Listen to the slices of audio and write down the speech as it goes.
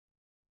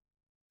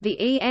The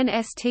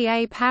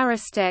ENSTA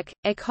ParisTech,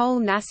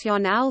 École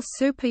nationale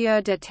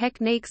supérieure de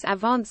techniques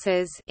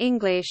avances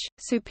English,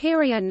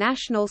 Superior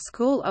National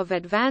School of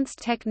Advanced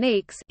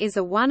Techniques is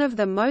one of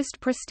the most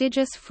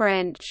prestigious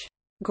French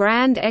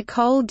Grande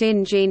École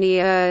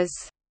d'Ingénieurs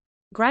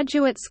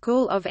graduate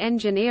school of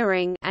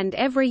engineering, and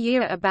every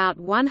year about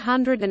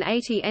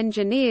 180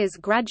 engineers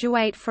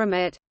graduate from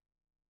it.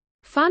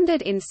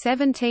 Funded in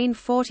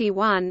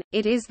 1741,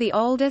 it is the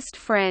oldest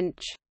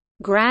French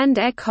Grande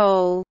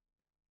École.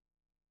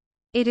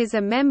 It is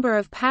a member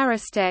of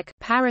ParisTech,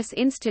 Paris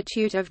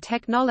Institute of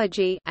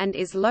Technology, and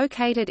is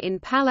located in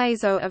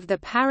Palaiseau of the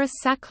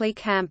Paris-Saclay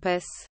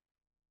campus.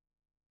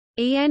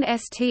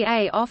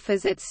 ENSTA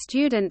offers its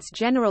students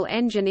general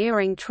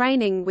engineering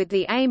training with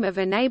the aim of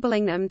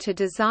enabling them to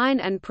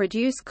design and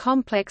produce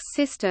complex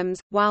systems,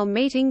 while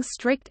meeting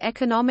strict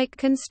economic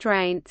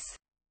constraints.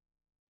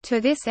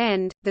 To this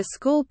end, the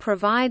school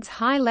provides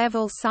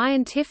high-level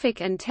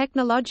scientific and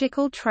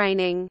technological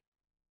training.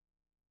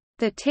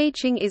 The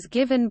teaching is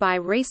given by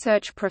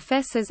research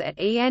professors at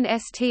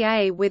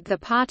ENSTA with the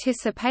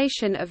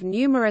participation of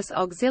numerous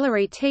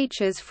auxiliary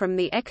teachers from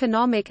the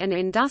economic and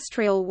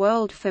industrial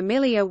world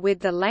familiar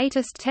with the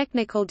latest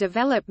technical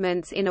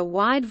developments in a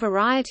wide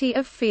variety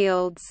of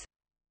fields.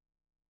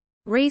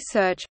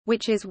 Research,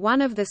 which is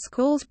one of the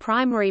school's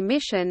primary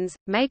missions,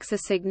 makes a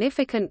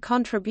significant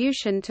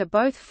contribution to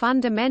both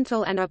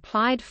fundamental and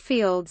applied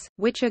fields,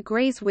 which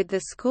agrees with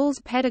the school's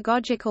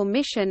pedagogical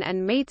mission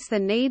and meets the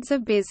needs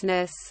of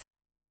business.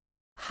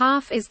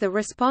 Half is the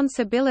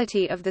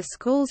responsibility of the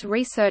school's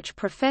research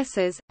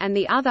professors, and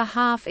the other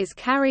half is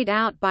carried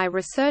out by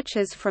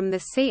researchers from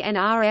the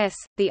CNRS,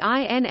 the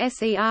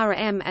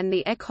INSERM and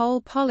the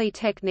École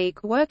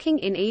Polytechnique working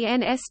in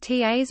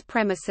ENSTA's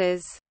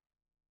premises.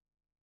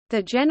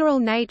 The general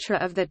nature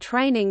of the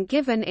training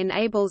given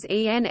enables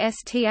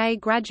ENSTA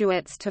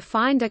graduates to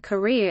find a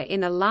career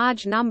in a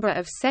large number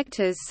of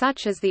sectors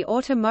such as the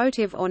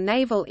automotive or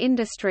naval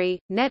industry,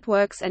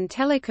 networks and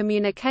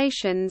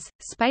telecommunications,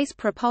 space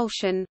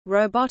propulsion,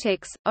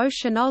 robotics,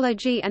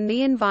 oceanology and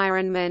the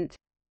environment.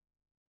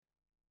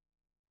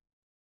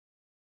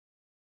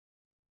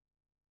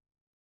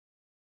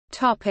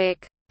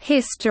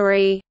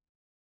 History.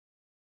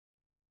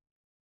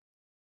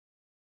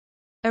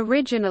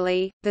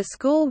 Originally, the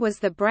school was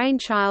the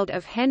brainchild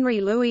of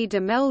Henri-Louis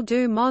Demel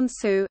du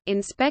Monceau,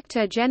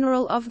 Inspector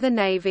General of the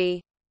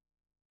Navy.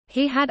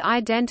 He had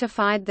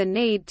identified the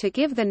need to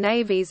give the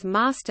Navy's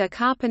master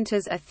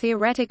carpenters a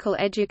theoretical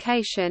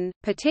education,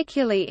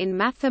 particularly in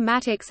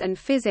mathematics and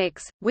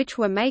physics, which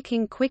were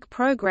making quick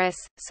progress,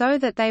 so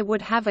that they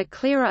would have a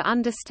clearer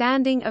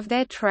understanding of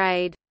their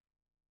trade.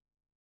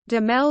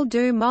 Demel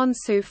du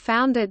Monceau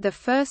founded the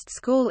first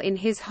school in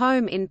his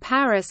home in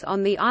Paris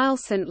on the Île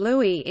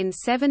Saint-Louis in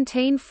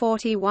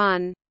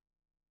 1741.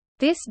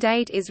 This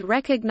date is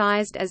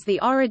recognized as the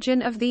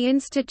origin of the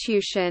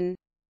institution.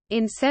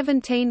 In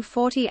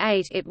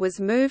 1748 it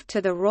was moved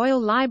to the Royal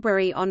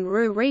Library on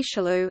Rue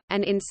Richelieu,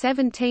 and in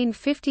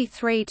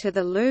 1753 to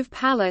the Louvre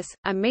Palace,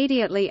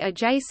 immediately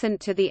adjacent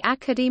to the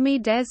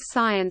Académie des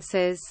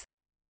Sciences.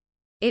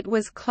 It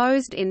was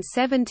closed in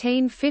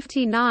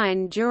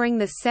 1759 during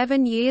the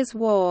 7 Years'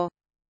 War.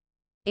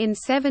 In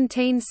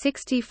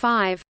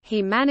 1765,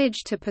 he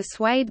managed to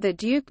persuade the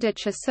Duc de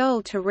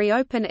Choiseul to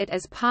reopen it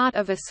as part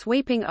of a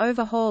sweeping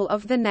overhaul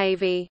of the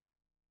navy.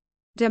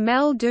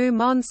 Demel du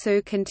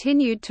Monceau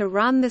continued to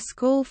run the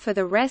school for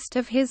the rest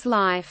of his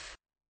life.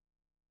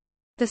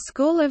 The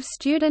School of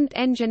Student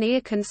Engineer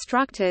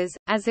Constructors,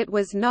 as it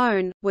was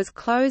known, was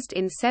closed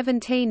in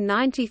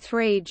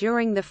 1793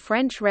 during the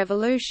French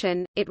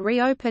Revolution. It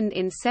reopened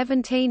in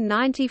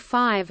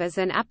 1795 as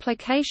an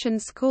application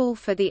school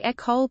for the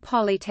École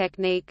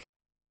Polytechnique.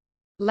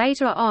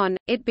 Later on,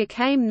 it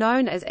became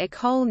known as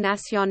École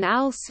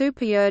nationale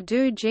supérieure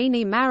du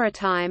génie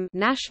maritime,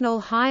 National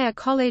Higher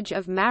College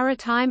of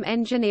Maritime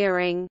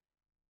Engineering.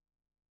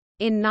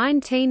 In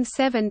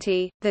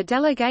 1970, the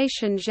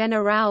Délégation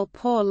Générale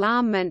pour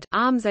l'Armement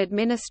Arms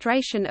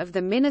Administration of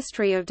the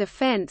Ministry of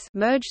Defense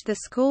merged the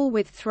school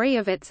with 3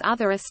 of its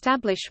other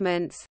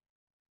establishments: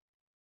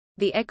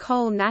 the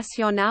École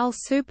nationale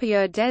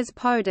supérieure des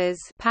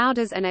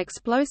Powders and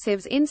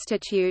Explosives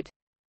Institute,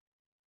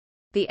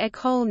 the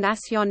École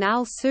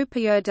nationale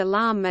supérieure de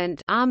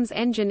l'Armement Arms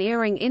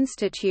Engineering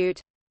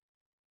Institute,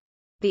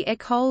 the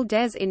École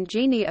des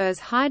ingénieurs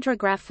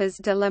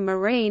hydrographes de la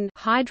Marine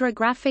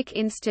Hydrographic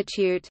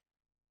Institute.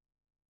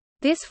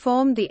 This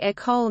formed the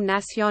École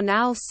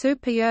nationale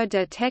supérieure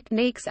de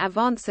techniques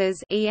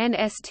avances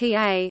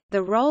 (ENSTA),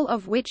 the role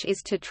of which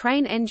is to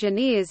train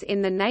engineers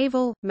in the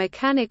naval,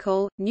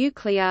 mechanical,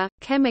 nuclear,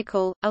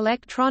 chemical,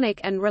 electronic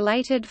and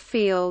related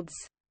fields.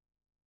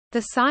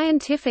 The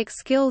scientific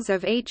skills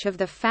of each of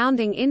the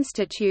founding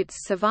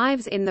institutes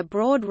survives in the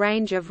broad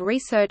range of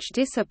research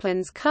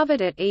disciplines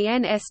covered at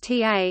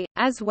ENSTA,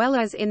 as well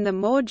as in the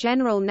more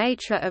general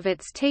nature of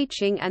its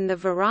teaching and the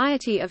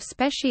variety of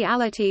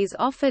specialities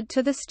offered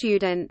to the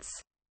students.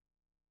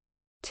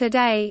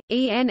 Today,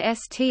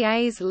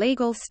 ENSTA's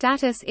legal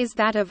status is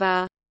that of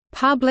a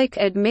public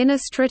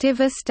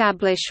administrative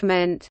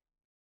establishment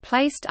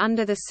placed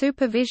under the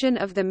supervision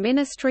of the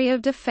Ministry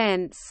of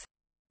Defense.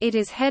 It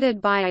is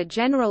headed by a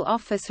General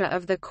Officer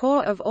of the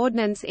Corps of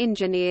Ordnance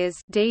Engineers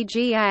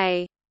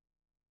 (DGA).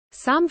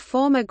 Some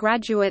former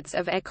graduates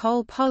of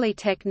École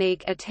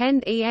Polytechnique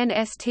attend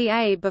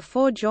ENSTA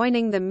before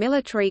joining the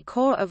Military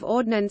Corps of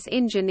Ordnance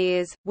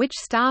Engineers, which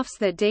staffs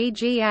the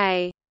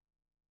DGA.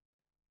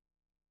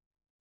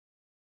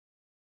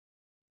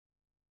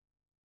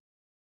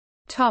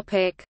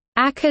 Topic: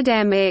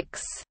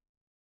 Academics.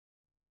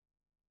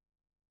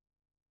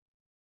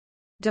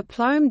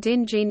 Diplôme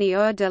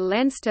d'ingénieur de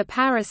l'ENSTA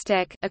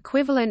ParisTech,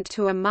 equivalent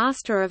to a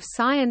Master of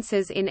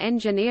Sciences in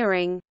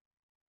Engineering.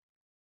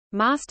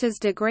 Master's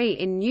degree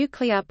in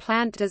Nuclear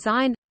Plant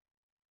Design.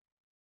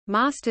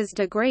 Master's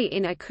degree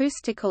in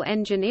Acoustical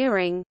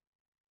Engineering.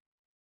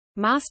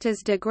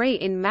 Master's degree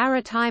in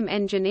Maritime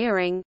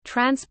Engineering,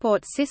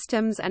 Transport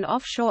Systems and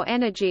Offshore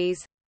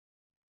Energies.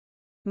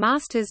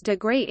 Master's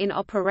degree in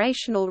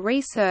Operational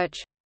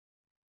Research.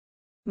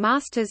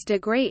 Master's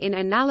degree in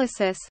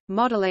Analysis,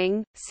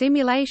 Modeling,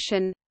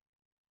 Simulation.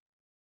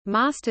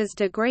 Master's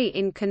degree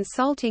in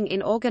Consulting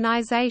in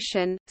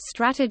Organization,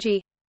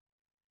 Strategy.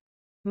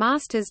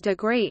 Master's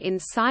degree in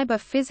Cyber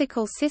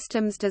Physical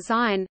Systems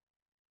Design.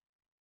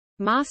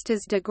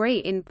 Master's degree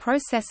in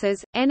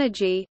Processes,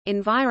 Energy,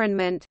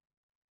 Environment.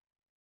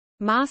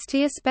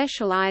 Master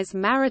specialise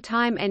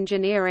Maritime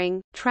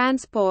Engineering,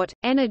 Transport,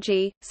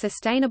 Energy,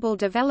 Sustainable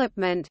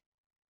Development.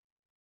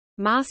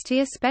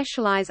 Master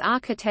specialise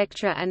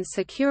Architecture and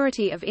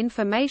Security of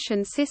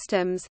Information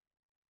Systems.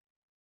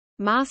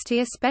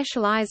 Master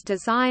specialise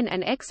Design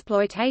and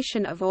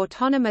Exploitation of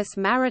Autonomous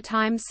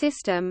Maritime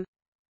System.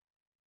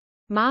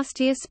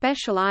 Master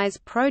specialise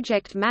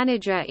Project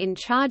Manager in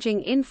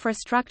Charging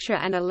Infrastructure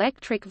and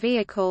Electric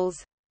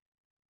Vehicles.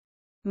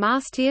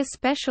 Master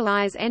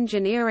specialise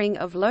Engineering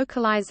of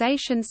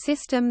Localization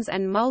Systems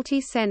and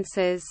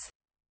Multi-Sensors.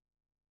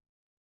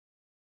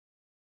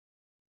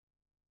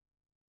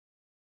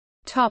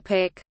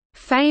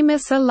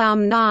 Famous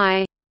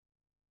alumni.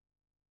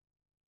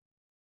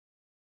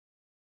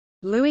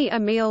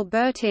 Louis-Émile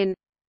Bertin.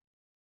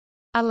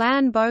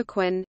 Alain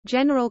Bauquin,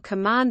 General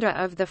Commander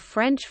of the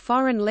French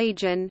Foreign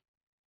Legion.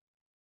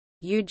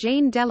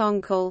 Eugène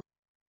Deloncle.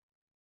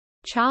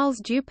 Charles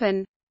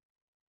Dupin.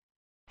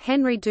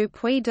 Henry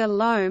Dupuy de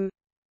Lome.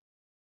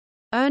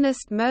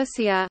 Ernest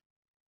Mercier.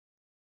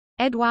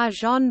 Édouard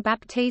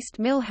Jean-Baptiste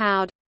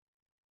Milhaud.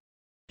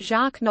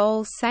 Jacques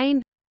Noël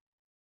Seine.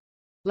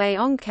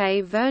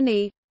 Léonce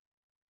Verny.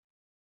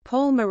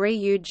 Paul-Marie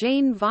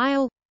Eugène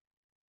Vial.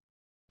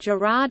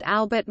 Gerard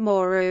Albert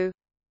Moreau.